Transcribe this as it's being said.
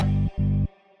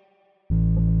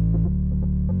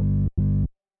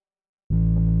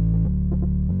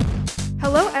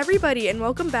everybody, and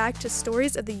welcome back to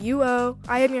Stories of the UO.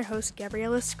 I am your host,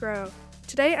 Gabriella Skro.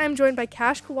 Today, I'm joined by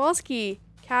Cash Kowalski.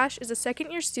 Cash is a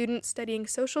second-year student studying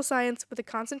social science with a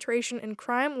concentration in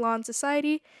crime, law, and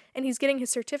society, and he's getting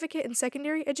his certificate in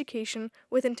secondary education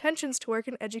with intentions to work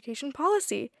in education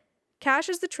policy. Cash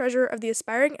is the treasurer of the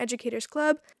Aspiring Educators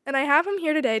Club, and I have him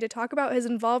here today to talk about his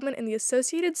involvement in the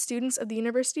Associated Students of the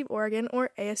University of Oregon,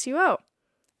 or ASUO.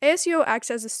 ASUO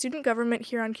acts as a student government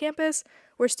here on campus,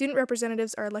 where student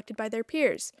representatives are elected by their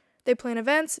peers. They plan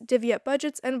events, divvy up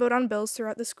budgets, and vote on bills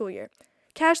throughout the school year.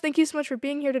 Cash, thank you so much for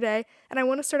being here today, and I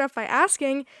want to start off by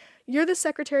asking, you're the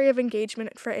Secretary of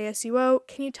Engagement for ASUO.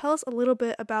 Can you tell us a little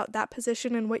bit about that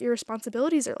position and what your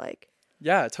responsibilities are like?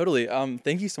 Yeah, totally.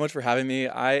 Thank you so much for having me.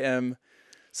 I am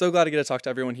so glad to get to talk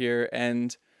to everyone here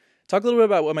and talk a little bit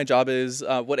about what my job is,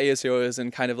 what ASUO is,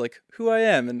 and kind of like who I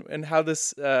am and how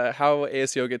how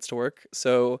ASUO gets to work.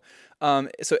 So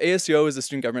ASUO is the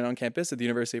student government on campus at the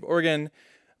University of Oregon.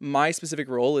 My specific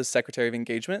role is Secretary of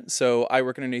Engagement. So I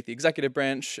work underneath the executive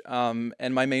branch,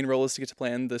 and my main role is to get to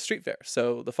plan the street fair.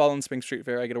 So the fall and spring street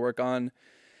fair I get to work on.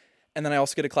 And then I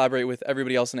also get to collaborate with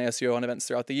everybody else in ASUO on events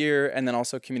throughout the year, and then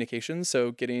also communications,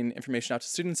 so getting information out to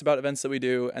students about events that we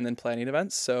do, and then planning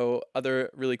events. So other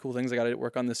really cool things I got to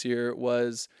work on this year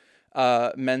was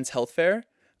Men's Health Fair.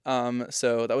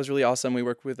 So that was really awesome. We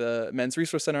worked with a Men's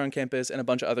Resource Center on campus and a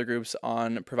bunch of other groups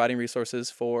on providing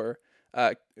resources for,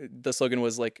 the slogan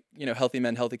was healthy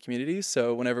men, healthy communities.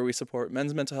 So whenever we support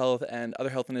men's mental health and other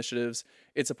health initiatives,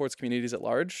 it supports communities at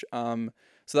large.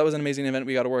 So that was an amazing event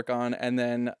we got to work on. And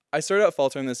then I started out fall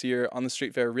term this year on the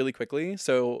street fair really quickly.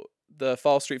 So the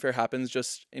fall street fair happens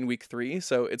just in week 3.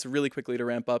 So it's really quickly to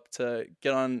ramp up to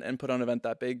get on and put on an event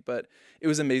that big. But it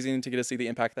was amazing to get to see the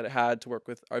impact that it had, to work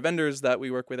with our vendors that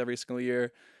we work with every single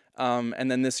year.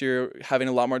 And then this year, having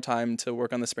a lot more time to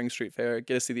work on the spring street fair,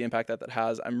 get to see the impact that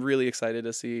has. I'm really excited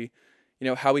to see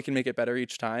how we can make it better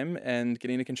each time, and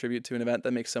getting to contribute to an event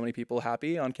that makes so many people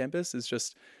happy on campus is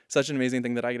just such an amazing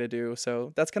thing that I get to do.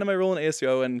 So that's kind of my role in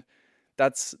ASUO, and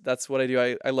that's what I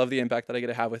do. I love the impact that I get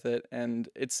to have with it, and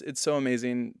it's so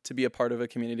amazing to be a part of a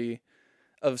community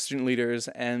of student leaders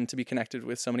and to be connected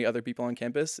with so many other people on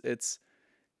campus. It's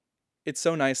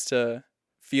so nice to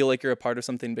feel like you're a part of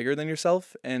something bigger than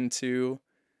yourself and to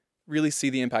really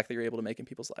see the impact that you're able to make in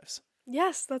people's lives.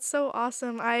 Yes, that's so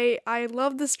awesome. I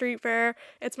love the street fair.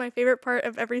 It's my favorite part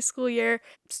of every school year.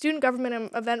 Student government and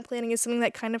event planning is something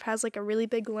that kind of has like a really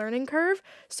big learning curve.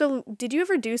 So did you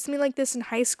ever do something like this in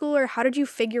high school, or how did you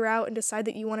figure out and decide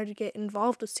that you wanted to get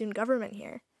involved with student government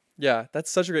here? Yeah,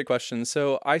 that's such a great question.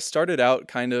 So I started out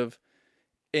kind of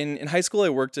in high school. I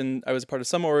was a part of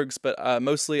some orgs, but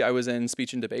mostly I was in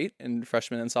speech and debate in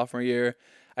freshman and sophomore year.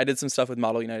 I did some stuff with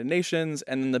Model United Nations,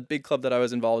 and then the big club that I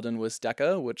was involved in was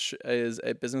DECA, which is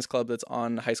a business club that's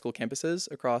on high school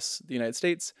campuses across the United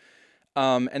States.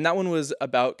 And that one was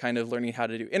about kind of learning how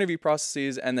to do interview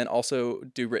processes and then also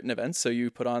do written events. So you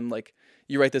put on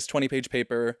you write this 20-page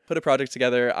paper, put a project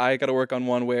together. I got to work on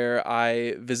one where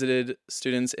I visited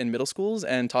students in middle schools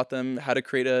and taught them how to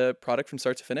create a product from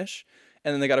start to finish.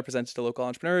 And then they got to present it to local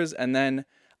entrepreneurs. And then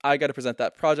I got to present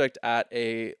that project at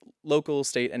a local,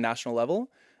 state, and national level,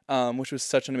 which was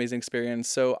such an amazing experience.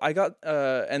 So I got,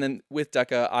 and then with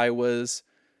DECA, I was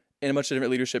in a bunch of different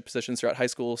leadership positions throughout high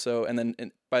school. So, and then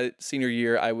by senior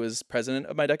year, I was president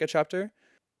of my DECA chapter.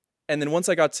 And then once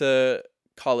I got to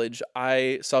college,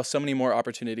 I saw so many more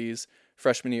opportunities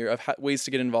freshman year of ways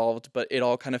to get involved, but it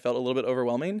all kind of felt a little bit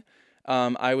overwhelming.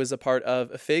 I was a part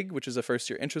of a FIG, which is a first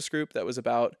year interest group that was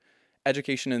about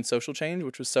education and social change,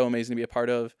 which was so amazing to be a part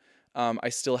of. I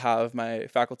still have my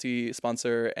faculty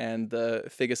sponsor and the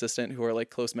FIG assistant who are like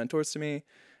close mentors to me.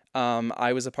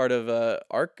 I was a part of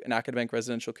ARC, an academic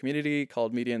residential community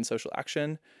called Media and Social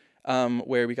Action,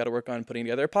 where we got to work on putting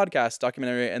together a podcast,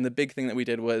 documentary, and the big thing that we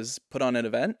did was put on an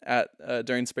event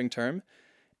during spring term.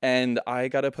 And I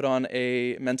got to put on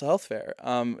a mental health fair.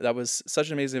 That was such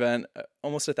an amazing event.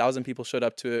 Almost 1,000 people showed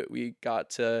up to it. We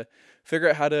got to figure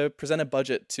out how to present a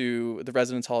budget to the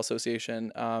Residence Hall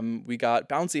Association. We got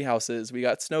bouncy houses. We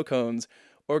got snow cones,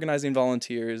 organizing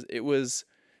volunteers. It was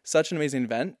such an amazing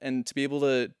event. And to be able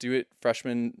to do it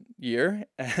freshman year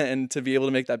and to be able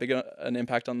to make that big an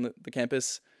impact on the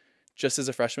campus just as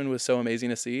a freshman was so amazing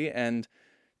to see. And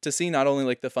to see not only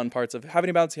like the fun parts of having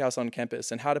a bouncy house on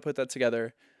campus and how to put that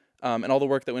together, and all the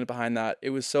work that went behind that,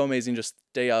 it was so amazing just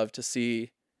day of to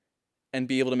see and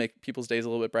be able to make people's days a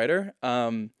little bit brighter.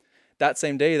 That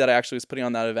same day that I actually was putting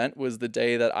on that event was the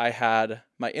day that I had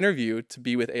my interview to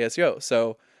be with ASUO.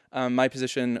 So my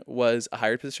position was a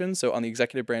hired position. So on the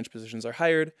executive branch, positions are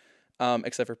hired.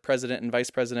 except for president and vice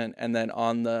president. And then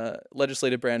on the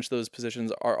legislative branch, those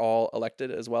positions are all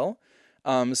elected as well.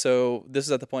 So this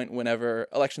is at the point whenever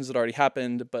elections had already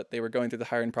happened, but they were going through the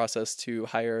hiring process to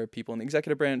hire people in the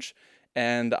executive branch.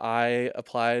 And I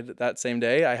applied that same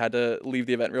day. I had to leave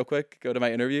the event real quick, go to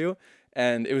my interview.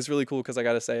 And it was really cool because I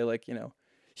got to say, like,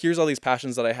 here's all these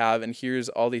passions that I have, and here's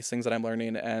all these things that I'm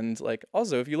learning. And like,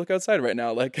 also, if you look outside right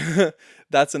now, like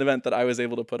that's an event that I was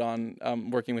able to put on,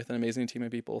 working with an amazing team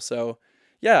of people. So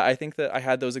yeah, I think that I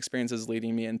had those experiences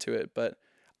leading me into it. But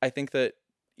I think that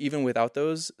even without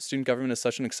those, student government is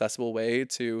such an accessible way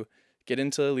to get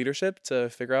into leadership, to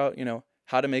figure out,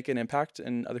 how to make an impact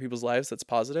in other people's lives that's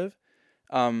positive.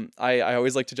 I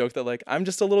always like to joke that like I'm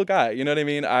just a little guy, you know what I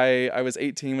mean? I was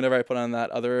 18 whenever I put on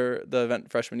the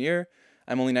event freshman year.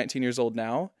 I'm only 19 years old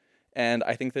now, and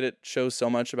I think that it shows so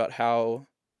much about how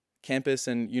campus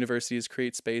and universities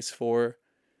create space for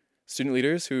student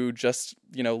leaders who just,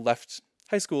 left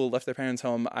high school, left their parents'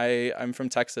 home. I'm from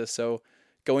Texas, so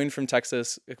going from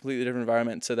Texas, a completely different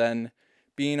environment, to then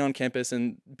being on campus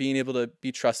and being able to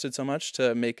be trusted so much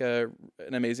to make an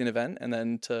amazing event, and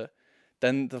then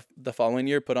the following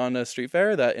year put on a street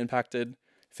fair that impacted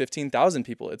 15,000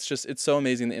 people. It's so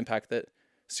amazing the impact that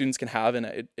students can have, and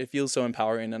it feels so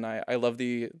empowering, and I love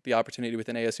the opportunity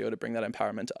within ASUO to bring that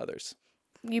empowerment to others.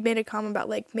 You made a comment about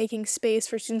like making space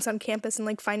for students on campus and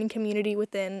like finding community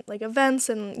within like events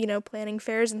and planning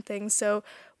fairs and things. So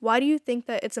why do you think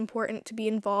that it's important to be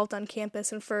involved on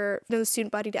campus and for the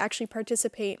student body to actually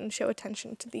participate and show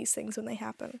attention to these things when they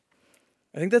happen?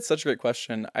 I think that's such a great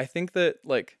question. I think that,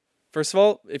 like, first of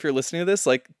all, if you're listening to this,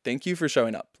 like, thank you for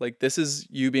showing up. Like, this is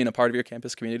you being a part of your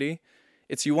campus community.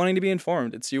 It's you wanting to be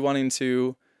informed. It's you wanting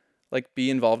to like be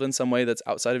involved in some way that's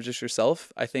outside of just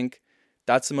yourself. I think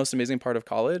that's the most amazing part of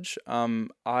college.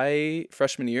 I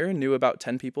freshman year knew about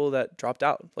 10 people that dropped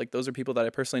out. Like, those are people that I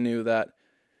personally knew that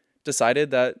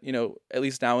decided that, at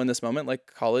least now in this moment, like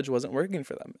college wasn't working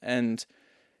for them. And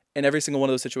in every single one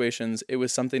of those situations, it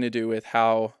was something to do with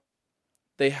how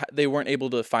they weren't able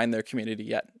to find their community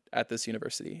yet at this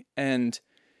university. And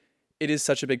it is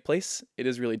such a big place. It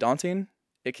is really daunting.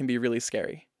 It can be really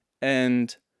scary.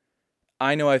 And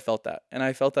I know I felt that. And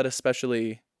I felt that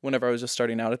especially whenever I was just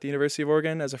starting out at the University of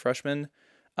Oregon as a freshman.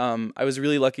 I was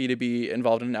really lucky to be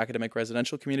involved in an academic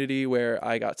residential community where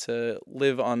I got to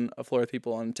live on a floor with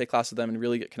people and take class with them and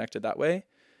really get connected that way.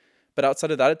 But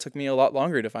outside of that, it took me a lot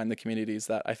longer to find the communities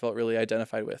that I felt really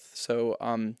identified with. So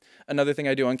another thing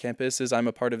I do on campus is I'm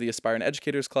a part of the Aspiring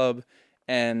Educators Club,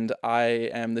 and I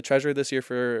am the treasurer this year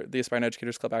for the Aspiring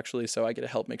Educators Club, actually. So I get to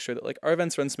help make sure that like our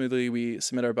events run smoothly, we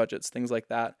submit our budgets, things like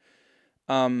that.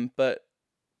 But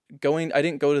I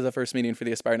didn't go to the first meeting for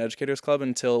the Aspiring Educators Club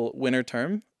until winter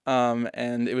term.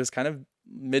 And it was kind of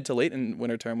mid to late in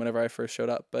winter term whenever I first showed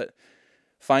up. But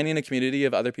finding a community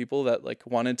of other people that like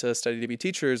wanted to study to be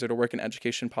teachers or to work in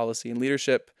education policy and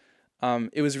leadership,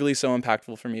 it was really so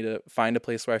impactful for me to find a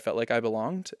place where I felt like I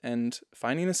belonged, and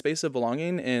finding a space of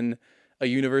belonging in a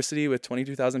university with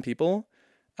 22,000 people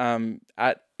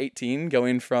at 18,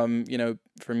 going from,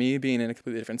 for me being in a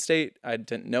completely different state. I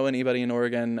didn't know anybody in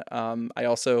Oregon.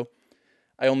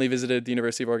 I only visited the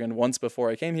University of Oregon once before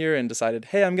I came here and decided,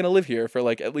 hey, I'm going to live here for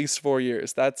like at least 4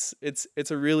 years.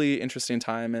 It's a really interesting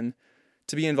time. And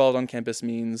to be involved on campus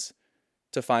means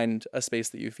to find a space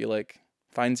that you feel like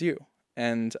finds you.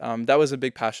 And that was a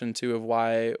big passion too of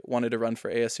why I wanted to run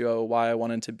for ASUO, why I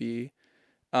wanted to be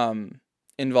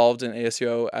involved in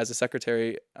ASUO as a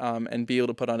secretary and be able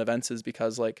to put on events, is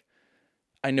because like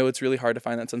I know it's really hard to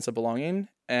find that sense of belonging,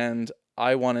 and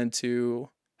I wanted to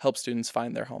help students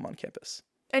find their home on campus.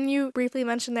 And you briefly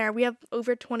mentioned there, we have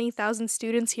over 20,000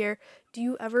 students here. Do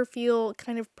you ever feel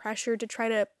kind of pressure to try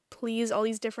to please all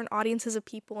these different audiences of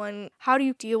people? And how do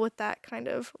you deal with that kind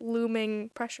of looming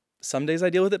pressure? Some days I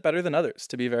deal with it better than others,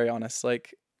 to be very honest.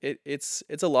 Like it's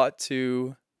a lot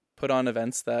to put on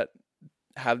events that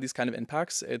have these kind of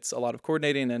impacts. It's a lot of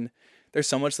coordinating, and there's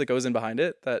so much that goes in behind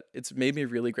it that it's made me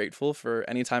really grateful for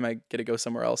any time I get to go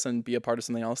somewhere else and be a part of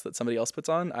something else that somebody else puts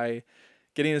on.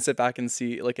 Getting to sit back and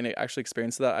see like and actually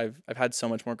experience that, I've had so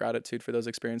much more gratitude for those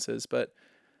experiences. But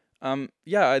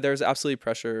there's absolutely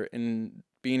pressure in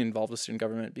being involved with student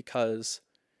government because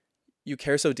you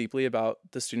care so deeply about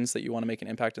the students that you want to make an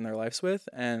impact in their lives with.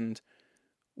 And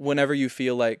whenever you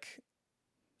feel like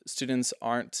students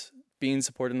aren't being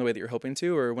supported in the way that you're hoping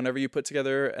to, or whenever you put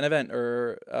together an event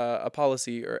or a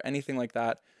policy or anything like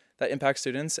that impacts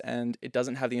students and it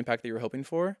doesn't have the impact that you're hoping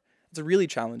for, it's really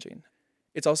challenging.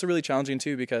 It's also really challenging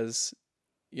too because,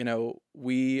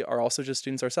 we are also just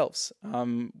students ourselves.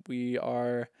 We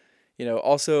are,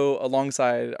 Also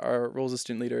alongside our roles as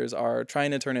student leaders are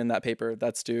trying to turn in that paper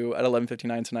that's due at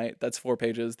 11:59 tonight. That's 4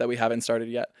 pages that we haven't started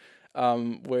yet.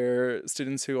 Where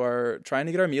students who are trying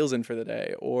to get our meals in for the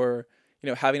day, or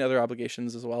having other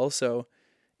obligations as well. So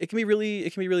it can be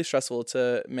really stressful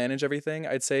to manage everything.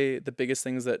 I'd say the biggest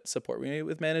things that support me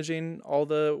with managing all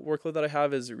the workload that I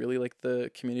have is really like the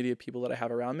community of people that I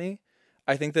have around me.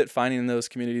 I think that finding those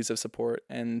communities of support,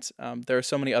 and there are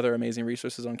so many other amazing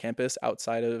resources on campus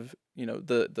outside of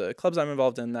the clubs I'm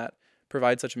involved in that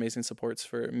provide such amazing supports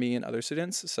for me and other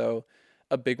students. So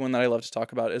a big one that I love to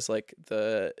talk about is like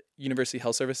the University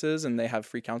Health Services, and they have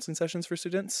free counseling sessions for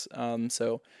students.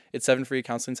 So it's 7 free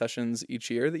counseling sessions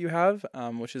each year that you have,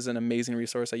 which is an amazing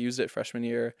resource. I used it freshman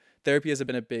year. Therapy has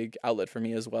been a big outlet for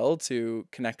me as well to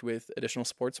connect with additional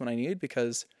supports when I need,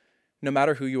 because no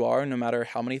matter who you are, no matter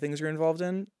how many things you're involved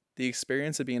in, the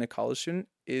experience of being a college student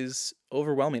is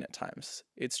overwhelming at times.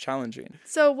 It's challenging.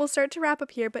 So we'll start to wrap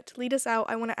up here, but to lead us out,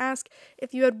 I want to ask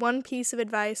if you had one piece of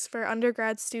advice for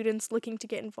undergrad students looking to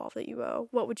get involved at UO,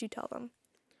 what would you tell them?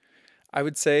 I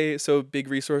would say, so big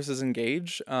resource is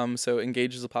Engage. So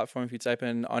Engage is a platform. If you type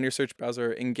in on your search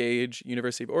browser, Engage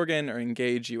University of Oregon or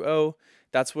Engage UO,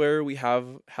 that's where we have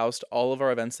housed all of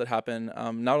our events that happen,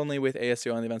 not only with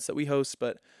ASU on the events that we host,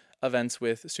 but events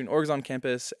with student orgs on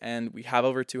campus, and we have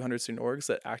over 200 student orgs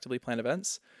that actively plan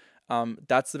events.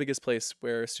 That's the biggest place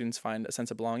where students find a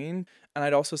sense of belonging. And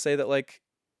I'd also say that like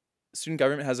student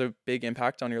government has a big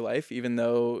impact on your life, even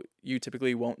though you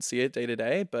typically won't see it day to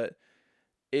day, but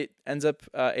it ends up,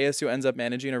 ASU ends up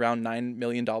managing around $9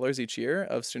 million each year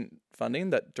of student funding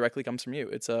that directly comes from you.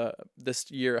 It's this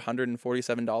year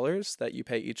 $147 that you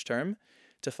pay each term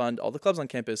to fund all the clubs on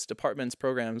campus, departments,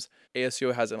 programs.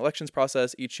 ASU has an elections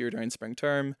process each year during spring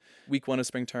term. Week 1 of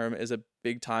spring term is a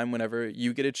big time whenever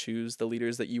you get to choose the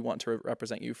leaders that you want to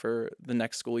represent you for the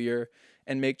next school year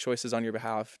and make choices on your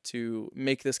behalf to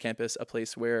make this campus a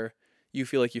place where you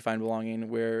feel like you find belonging,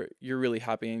 where you're really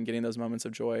happy and getting those moments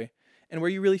of joy, and where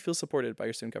you really feel supported by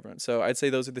your student government. So I'd say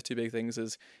those are the 2 big things: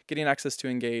 is getting access to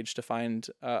Engage to find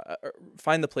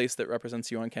the place that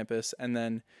represents you on campus, and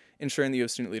then ensuring that you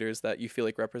have student leaders that you feel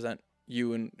like represent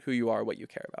you and who you are, what you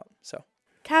care about. So,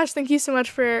 Cash, thank you so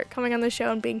much for coming on the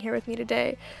show and being here with me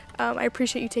today. I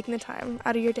appreciate you taking the time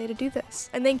out of your day to do this.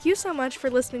 And thank you so much for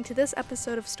listening to this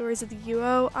episode of Stories of the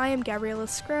UO. I am Gabriella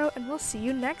Scro, and we'll see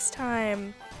you next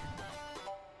time.